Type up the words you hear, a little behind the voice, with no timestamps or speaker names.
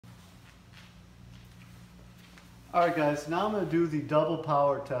All right, guys, now I'm going to do the double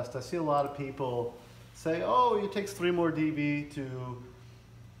power test. I see a lot of people say, oh, it takes 3 more dB to,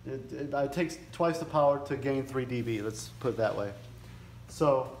 it takes twice the power to gain 3 dB, let's put it that way.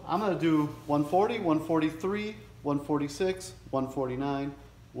 So I'm going to do 140, 143, 146, 149,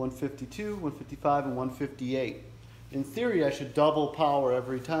 152, 155, and 158. In theory, I should double power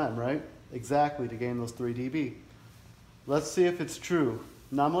every time, right? Exactly, to gain those 3 dB. Let's see if it's true.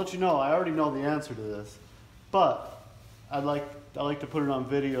 Now I'm going to let you know, I already know the answer to this. But I like to put it on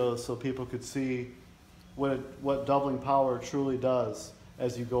video so people could see what doubling power truly does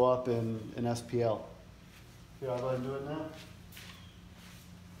as you go up in SPL. Here, I'll go ahead and do it now.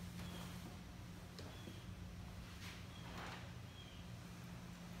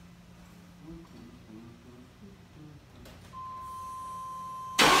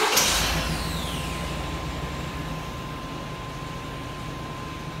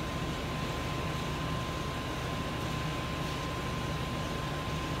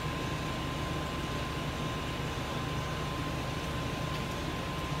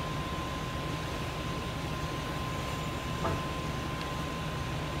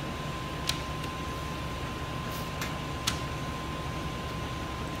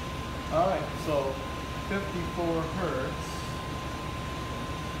 All right, so 54 hertz.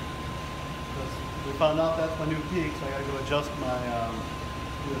 We found out that's my new peak, so I gotta go adjust my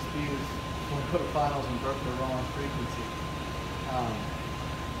USBs for the quarterfinals and burp the wrong frequency.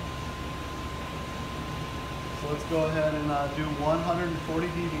 So let's go ahead and do 140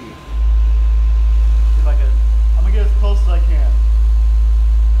 dB. See if I can. I'm gonna get as close as I can.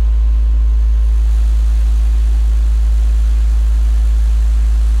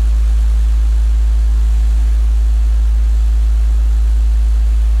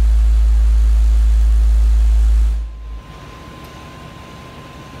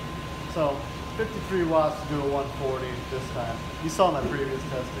 So 53 watts to do a 140 this time. You saw my previous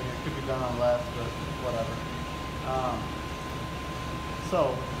testing. It could be done on less, but whatever.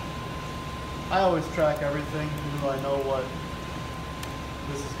 So I always track everything, even though I know what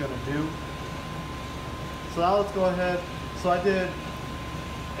this is going to do. So now let's go ahead. So I did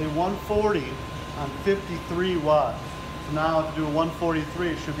a 140 on 53 watts. So now to do a 143,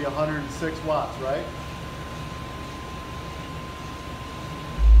 it should be 106 watts, right?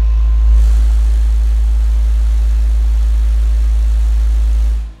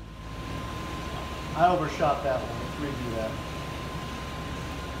 I overshot that one. Let's redo that.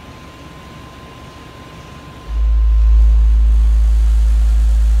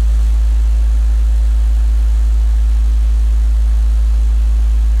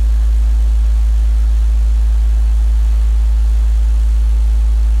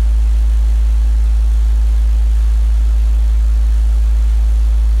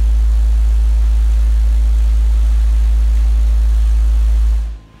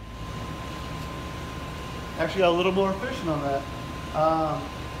 Actually got a little more efficient on that.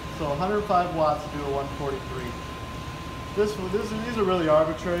 So 105 watts to do a 143. These are really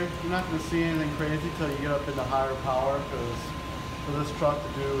arbitrary. You're not going to see anything crazy until you get up into higher power, because for this truck to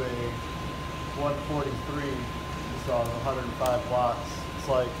do a 143, you saw 105 watts. It's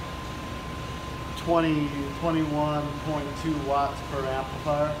like 21.2 watts per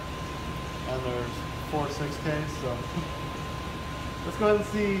amplifier, and there's 4 6Ks. So let's go ahead and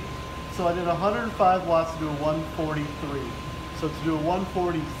see. So I did 105 watts to do a 143. So to do a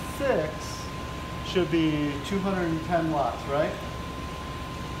 146 should be 210 watts, right?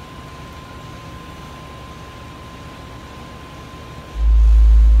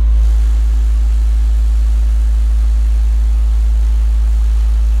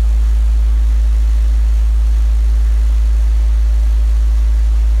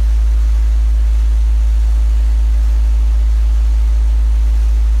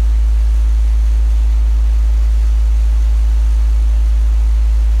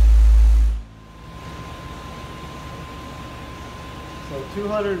 So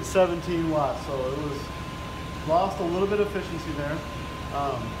 217 watts, so it was lost a little bit of efficiency there,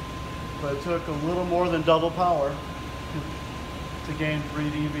 but it took a little more than double power to gain 3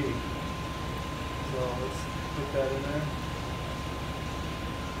 dB. So let's put that in there.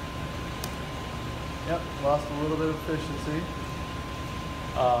 Yep, lost a little bit of efficiency.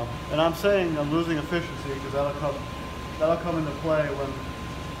 And I'm saying I'm losing efficiency because that'll come into play when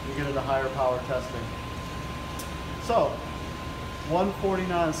you get into higher power testing. So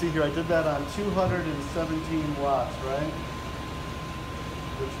 149, see here, I did that on 217 watts, right?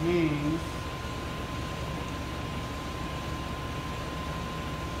 Which means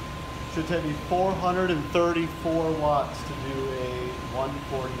it should take me 434 watts to do a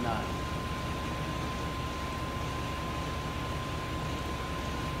 149.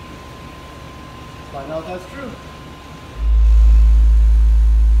 Find out if that's true.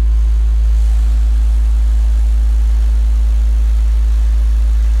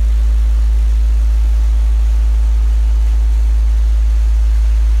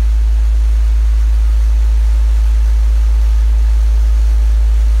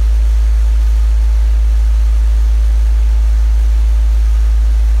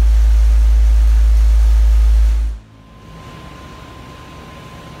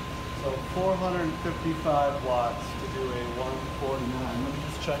 So 455 watts to do a 149. Let me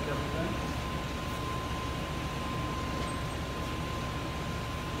just check everything.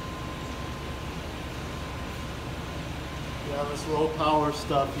 Yeah, this low power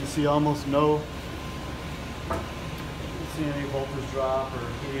stuff, you see almost no, you see any voltage drop or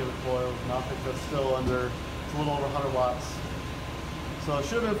heating of the coils, nothing. That's still under, it's a little over 100 watts. So it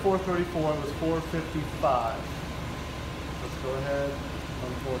should have been 434, it was 455. Let's go ahead.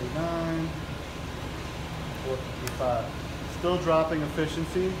 149, 455. Still dropping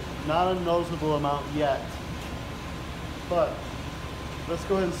efficiency, not a noticeable amount yet. But let's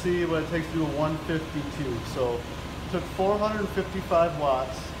go ahead and see what it takes to do a 152. So it took 455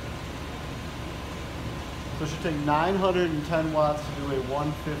 watts. So it should take 910 watts to do a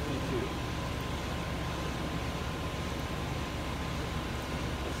 152.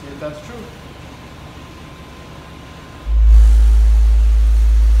 Let's see if that's true.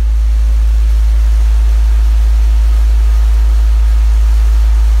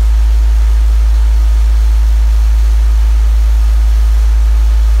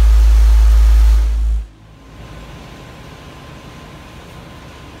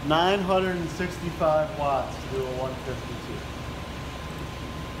 $965 watts to do a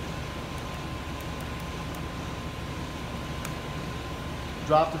 152.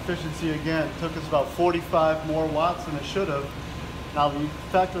 Dropped efficiency again. Took us about 45 more watts than it should have. Now, when you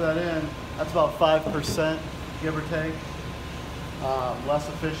factor that in, that's about 5%, give or take, less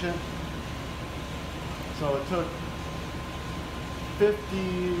efficient. So it took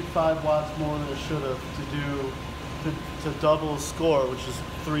 55 watts more than it should have to do to double the score, which is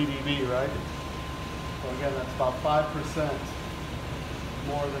 3 dB, right? So again, that's about 5%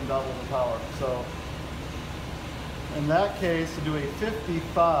 more than double the power. So in that case, to do a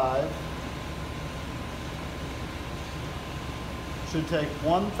 55, should take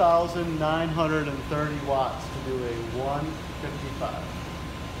 1,930 watts to do a 155.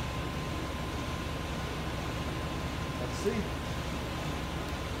 Let's see.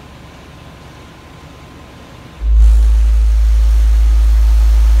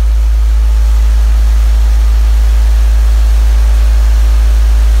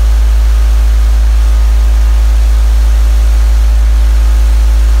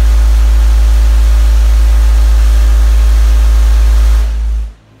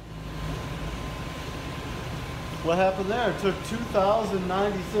 What happened there? It took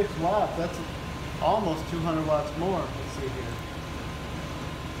 2,096 watts. That's almost 200 watts more. Let's see here.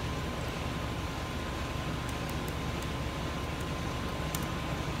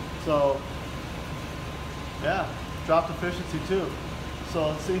 So, yeah, dropped efficiency too. So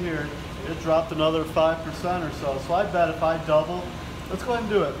let's see here. It dropped another 5% or so. So I bet if I double, let's go ahead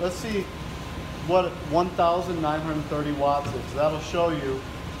and do it. Let's see what 1,930 watts is. That'll show you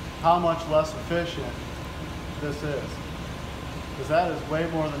how much less efficient this is, because that is way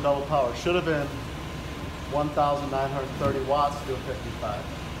more than double power. Should have been 1,930 watts to do a 55.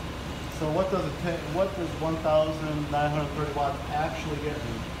 So what does it take? What does 1,930 watts actually get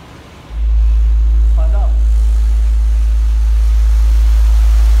me? Let's find out.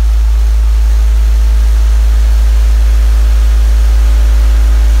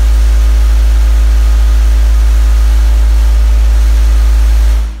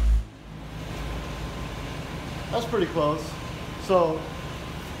 That's pretty close. So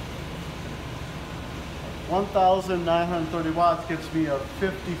 1,930 watts gets me a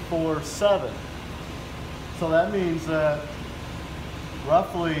 54.7. So that means that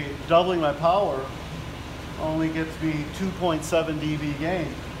roughly doubling my power only gets me 2.7 dB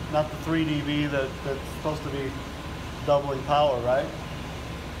gain, not the 3 dB that's supposed to be doubling power, right?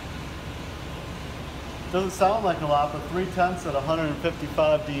 Doesn't sound like a lot, but 3/10 at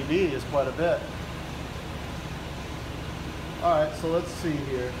 155 dB is quite a bit. All right, so let's see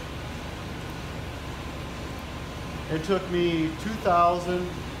here. It took me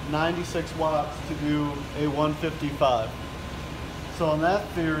 2,096 watts to do a 155. So in that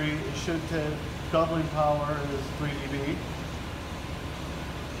theory, it should take, doubling power is 3 dB.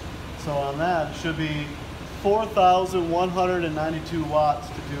 So on that, it should be 4,192 watts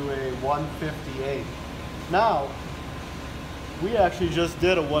to do a 158. Now, We actually just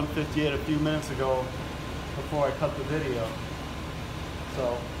did a 158 a few minutes ago before I cut the video.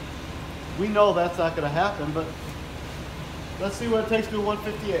 So we know that's not going to happen, but let's see what it takes to do a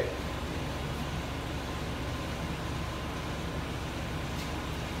 158.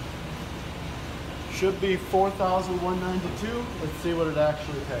 Should be 4,192. Let's see what it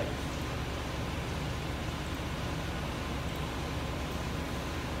actually takes.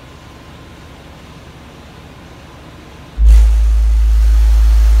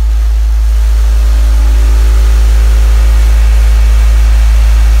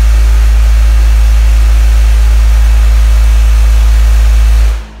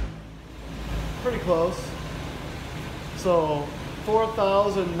 Pretty close. So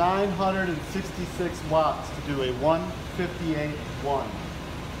 4,966 watts to do a 158.1.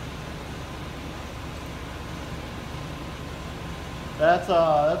 That's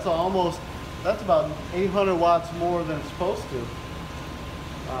about 800 watts more than it's supposed to.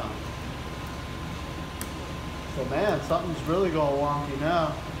 So man, something's really going wonky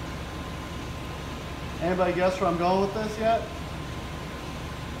now. Anybody guess where I'm going with this yet?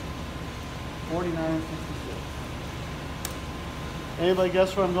 49.66. Anybody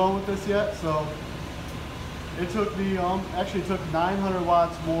guess where I'm going with this yet? So it took me, actually took 900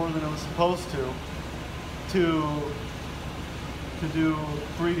 watts more than it was supposed to do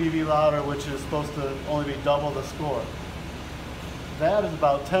 3 dB louder, which is supposed to only be double the score. That is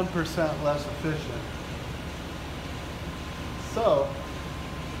about 10% less efficient. So,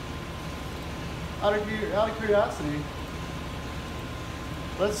 out of curiosity,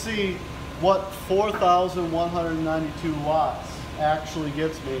 let's see what 4,192 watts actually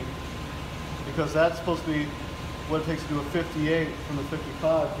gets me, because that's supposed to be what it takes to do a 58 from the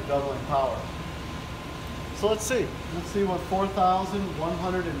 55 for doubling power. So let's see what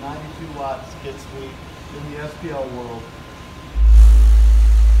 4,192 watts gets me in the SPL world.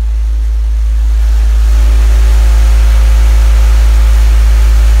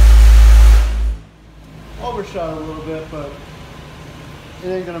 Overshot a little bit, but it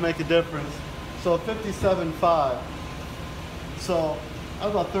ain't gonna make a difference. So 57.5. So I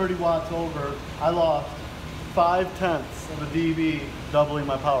was about 30 watts over. I lost 0.5 of a dB doubling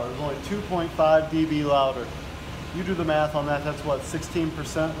my power. It was only 2.5 dB louder. You do the math on that, that's what,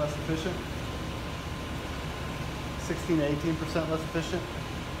 16% less efficient? 16 to 18% less efficient?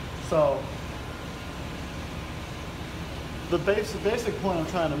 So the basic point I'm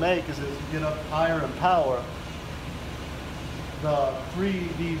trying to make is as you get up higher in power, the 3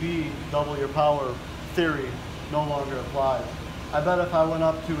 dB double your power theory no longer applies. I bet if I went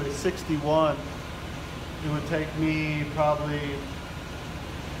up to a 61, it would take me probably,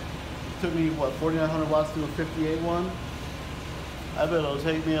 took me what, 4,900 watts to do a 58 one? I bet it'll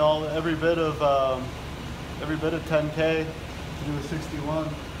take me every bit of 10K to do a 61,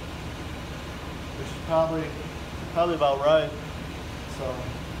 which is probably about right. So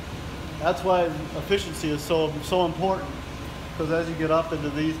that's why efficiency is so important. Because as you get up into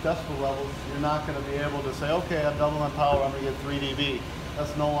these decibel levels, you're not going to be able to say, okay, I'm doubling my power, I'm going to get 3 dB.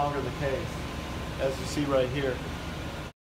 That's no longer the case, as you see right here.